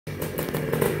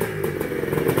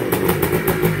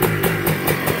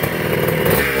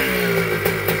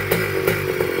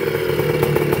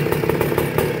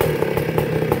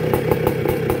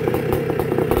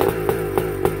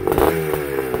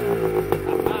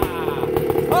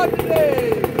Honda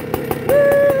days.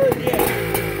 Woo, yeah.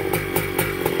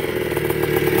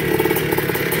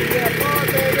 Yeah, come on,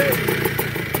 baby.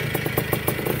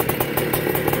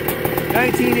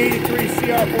 1983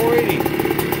 CR480.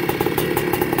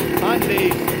 Honda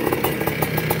days.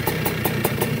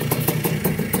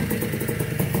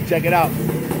 Check it out.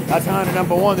 That's Honda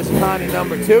number 1. This is Honda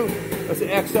number 2. That's an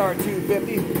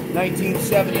XR250,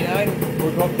 1979.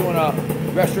 We're doing a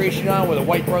restoration on with a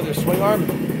White Brothers swing arm.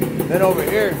 Then over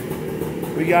here,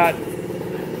 we got,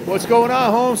 what's going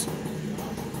on, Holmes?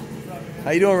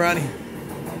 How you doing, Ronnie?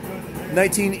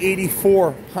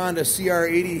 1984 Honda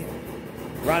CR80.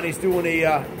 Ronnie's doing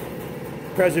a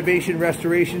preservation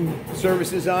restoration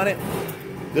services on it.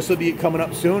 This will be coming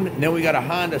up soon. And then we got a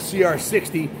Honda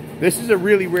CR60. This is a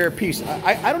really rare piece.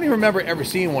 I don't even remember ever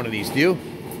seeing one of these, do you?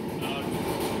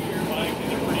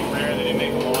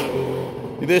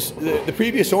 The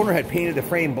previous owner had painted the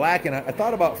frame black, and I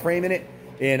thought about framing it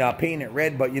and painting it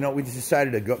red, but you know, we just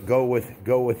decided to go with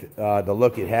the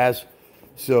look it has.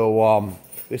 So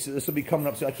this will be coming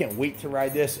up. So I can't wait to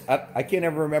ride this. I can't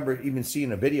ever remember even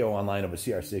seeing a video online of a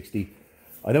CR60.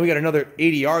 And then we got another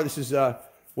 80R. This is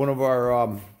one of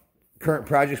our current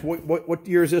projects. What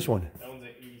year is this one? That one's an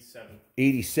 87.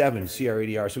 87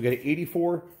 CR80R. So we got an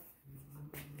 84,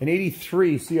 an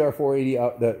 83 CR480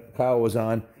 out that Kyle was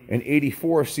on. An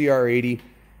 84 CR80,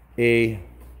 a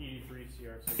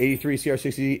 83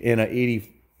 CR60, and an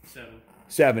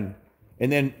 87.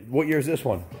 And then what year is this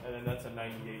one? And then that's a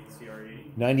 98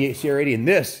 CR80. 98 CR80. And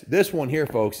this one here,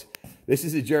 folks, this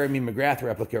is a Jeremy McGrath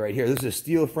replica right here. This is a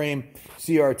steel frame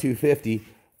CR250.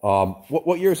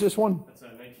 What year is this one? That's a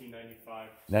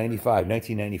 1995.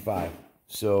 1995.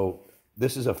 So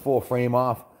this is a full frame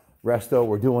off resto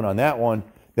we're doing on that one.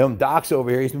 Them Doc's over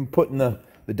here, he's been putting the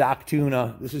Doc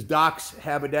tuna. This is Doc's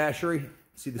Haberdashery.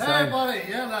 See the sign? Hey, buddy,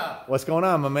 yeah, now. What's going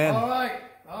on, my man? All right.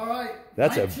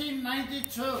 That's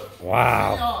 1992.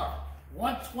 Wow.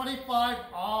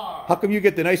 CR125R. How come you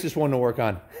get the nicest one to work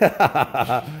on?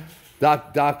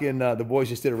 Doc and the boys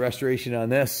just did a restoration on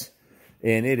this,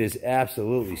 and it is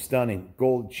absolutely stunning.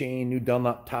 Gold chain, new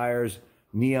Dunlop tires,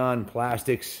 neon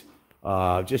plastics.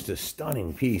 Just a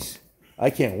stunning piece. I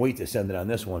can't wait to send it on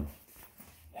this one.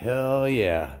 Hell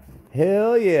yeah.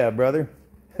 Hell yeah, brother.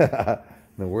 The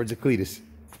words of Cletus.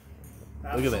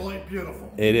 Absolutely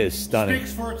beautiful. It is stunning.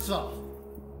 Speaks for itself.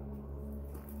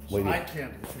 It's eye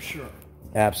candy, for sure.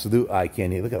 Absolute eye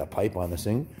candy. Look at the pipe on this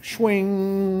thing.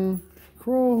 Swing.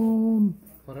 Chrome.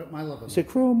 Put it in my living room. Said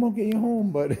chrome won't get you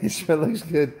home, but it sure looks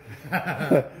good. Look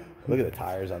at the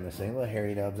tires on this thing. Little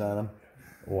hairy nubs on them.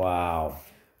 Wow.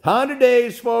 Honda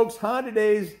days, folks. Honda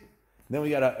days. Then we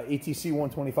got a ATC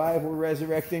 125 we're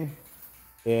resurrecting.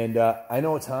 And I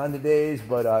know it's Honda days,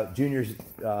 but Junior's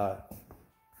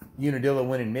Unadilla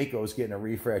winning Mako is getting a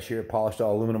refresh here. Polished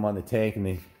all aluminum on the tank, and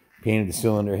they painted the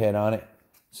cylinder head on it.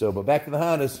 So, but back to the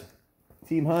Hondas.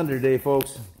 Team Honda today,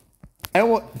 folks.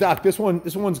 And Doc, this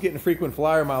one's getting frequent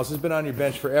flyer miles. This has been on your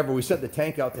bench forever. We set the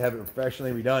tank out to have it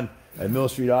professionally redone at Mill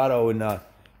Street Auto. And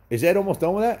is Ed almost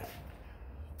done with that?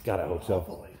 God, I hope so.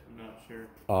 Hopefully. I'm not sure.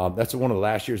 That's one of the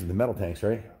last years of the metal tanks,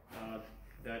 right?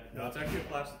 No, it's actually a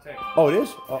plastic tank. Oh, it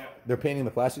is? Oh, yeah. They're painting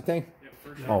the plastic tank? Yep,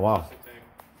 first Oh, wow. plastic tank.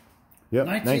 Yep.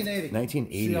 1980.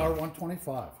 1980.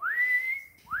 CR125.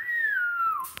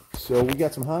 So we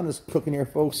got some Hondas cooking here,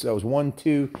 folks. That was 1,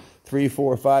 2, 3,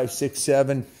 4, 5, 6,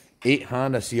 7, 8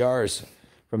 Honda CRs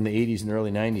from the 80s and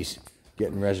early 90s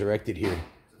getting resurrected here.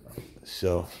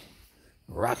 So,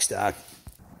 rock stock.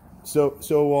 So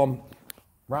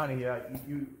Ronnie,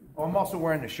 I'm also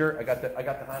wearing the shirt. I got the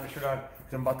Honda shirt on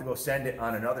because I'm about to go send it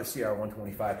on another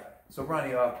CR125. So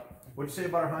Ronnie, what'd you say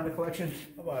about our Honda collection?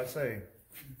 How about I say,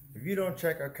 if you don't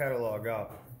check our catalog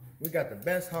out, we got the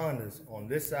best Hondas on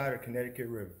this side of Connecticut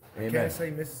River. I can't say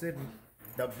Mississippi,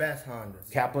 the best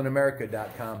Hondas.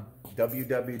 KaplanAmerica.com,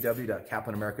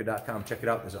 www.kaplanamerica.com. Check it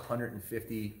out. There's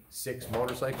 156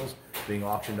 motorcycles being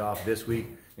auctioned off this week,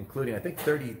 including I think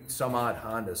 30 some odd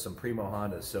Hondas, some primo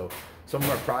Hondas. So some of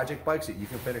them are project bikes that you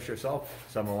can finish yourself.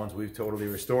 Some are ones we've totally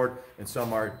restored, and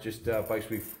some are just bikes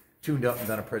we've tuned up and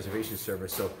done a preservation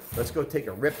service. So let's go take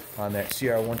a rip on that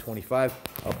CR125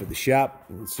 up at the shop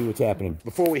and let's see what's happening.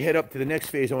 Before we head up to the next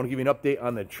phase, I want to give you an update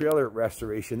on the trailer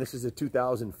restoration. This is a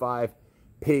 2005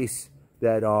 Pace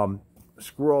that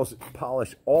Squirrels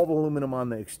polished all the aluminum on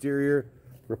the exterior,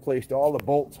 replaced all the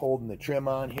bolts holding the trim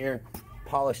on here,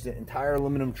 polished the entire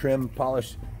aluminum trim,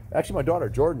 polished. Actually, my daughter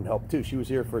Jordan helped too. She was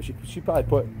here for, she probably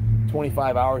put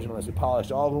 25 hours in this. We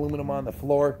polished all the aluminum on the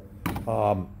floor.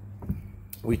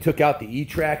 We took out the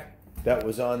E-track that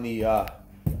was on the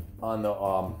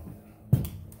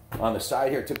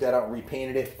side here. Took that out and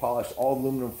repainted it. Polished all the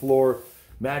aluminum floor.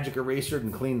 magic eraser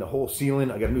and cleaned the whole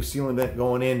ceiling. I got a new ceiling vent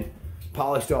going in,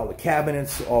 polished all the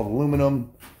cabinets, all the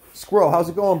aluminum. Squirrel, how's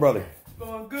it going, brother?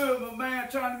 Going good, my man.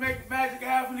 Trying to make the magic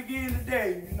happen again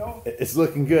today, you know? It's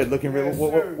looking good. Looking real. Yes,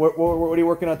 What sir. are you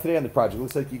working on today on the project?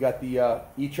 Looks like you got the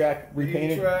E-Track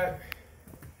repainted. E-Track.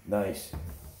 Nice.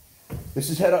 This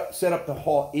is set up to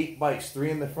haul 8 bikes,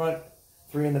 3 in the front,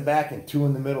 3 in the back, and 2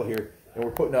 in the middle here. And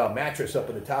we're putting a mattress up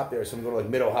at the top there. So I'm going to go to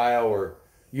like Mid-Ohio or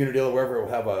Unadilla, wherever.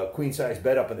 We'll have a queen-size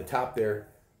bed up at the top there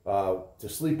to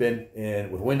sleep in,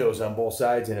 and with windows on both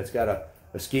sides. And it's got a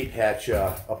escape hatch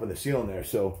up in the ceiling there.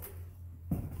 So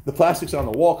the plastic's on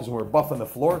the wall because when we're buffing the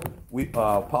floor,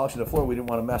 polishing the floor, we didn't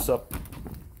want to mess up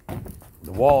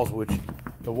the walls, which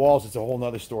the walls, it's a whole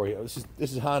nother story.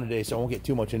 This is Honda Day, so I won't get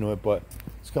too much into it, but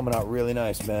it's coming out really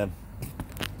nice, man.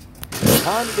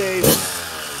 Honda Days.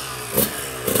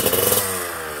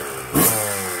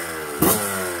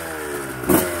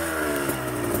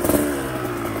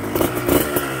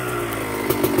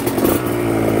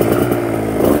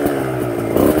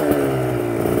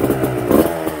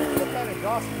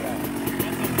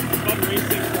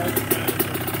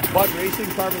 Bud Racing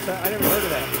carbon. I never heard of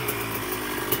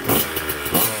that.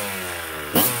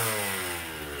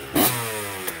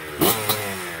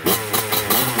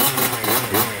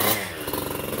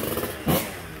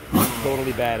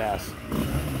 Totally badass.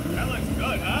 That looks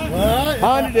good, huh? What?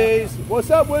 Honda Days. What's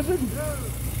up, Wizard?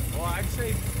 Well, I'd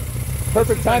say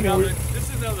Perfect timing. this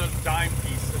is another dime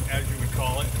piece, as you would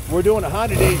call it. We're doing a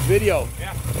Honda Days video.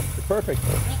 Yeah. Perfect.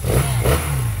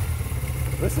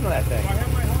 Listen to that thing. Do I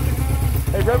have my Honda hat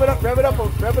on? Hey, rev it up a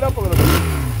little bit.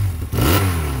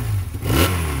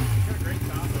 Got a great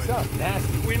top. What's up?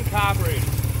 Nasty. Twin carburetor.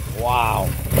 Wow.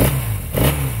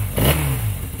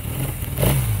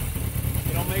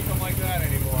 You don't make them like that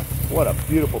anymore. What a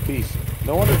beautiful piece.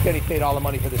 No wonder Kenny paid all the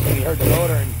money for this thing. He heard the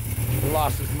motor and he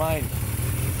lost his mind.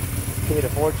 Paid a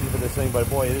fortune for this thing, but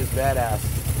boy, it is badass.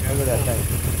 Yeah, Look at that thing.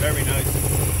 Very nice.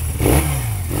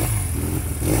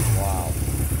 Wow.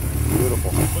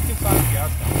 Beautiful. Look inside the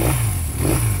gas tank.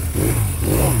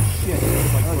 Holy shit.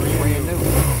 It's like brand new.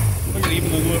 Look at even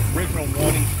the original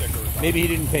warning stickers. Maybe he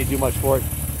didn't pay too much for it.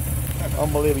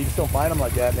 Unbelievable. You just don't find them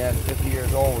like that, man. 50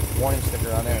 years old with a warning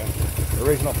sticker on there.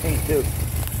 Original paint, too.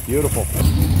 Beautiful.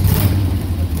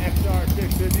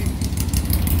 XR650.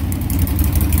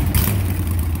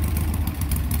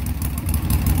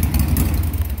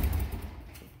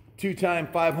 Two-time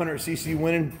 500cc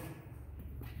winning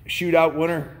shootout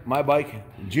winner. My bike,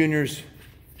 Junior's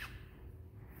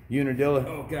Unadilla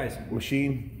Oh, guys,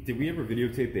 machine. did we ever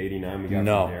videotape the 89 we got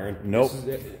No. from Darren? Nope. This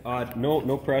is it.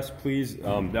 No press, please. That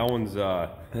one's,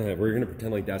 we're going to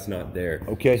pretend like that's not there.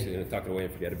 Okay. Just going to tuck it away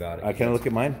and forget about it. Can I look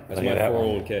at mine? That's I my got that one.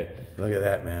 401k. Look at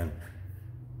that, man.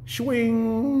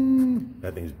 Swing.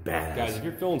 That thing's badass. Guys, if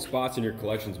you're filling spots in your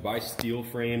collections, buy steel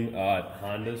frame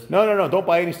Hondas. No. Don't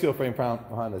buy any steel frame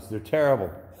Hondas. They're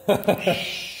terrible.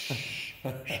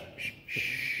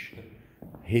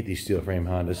 Hate these steel frame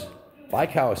Hondas. Buy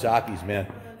Kawasaki's,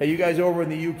 man. Hey, you guys over in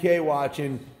the UK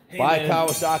watching, buy man.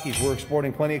 Kawasaki's. We're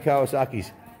exporting plenty of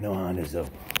Kawasaki's. No Hondas, though.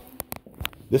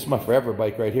 This is my forever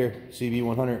bike right here,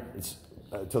 CB100. It's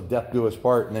till death do us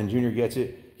part, and then Junior gets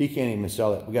it. He can't even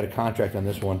sell it. We got a contract on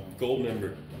this one. Gold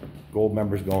member. Gold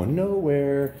member's going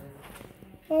nowhere.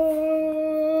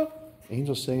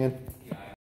 Angel singing.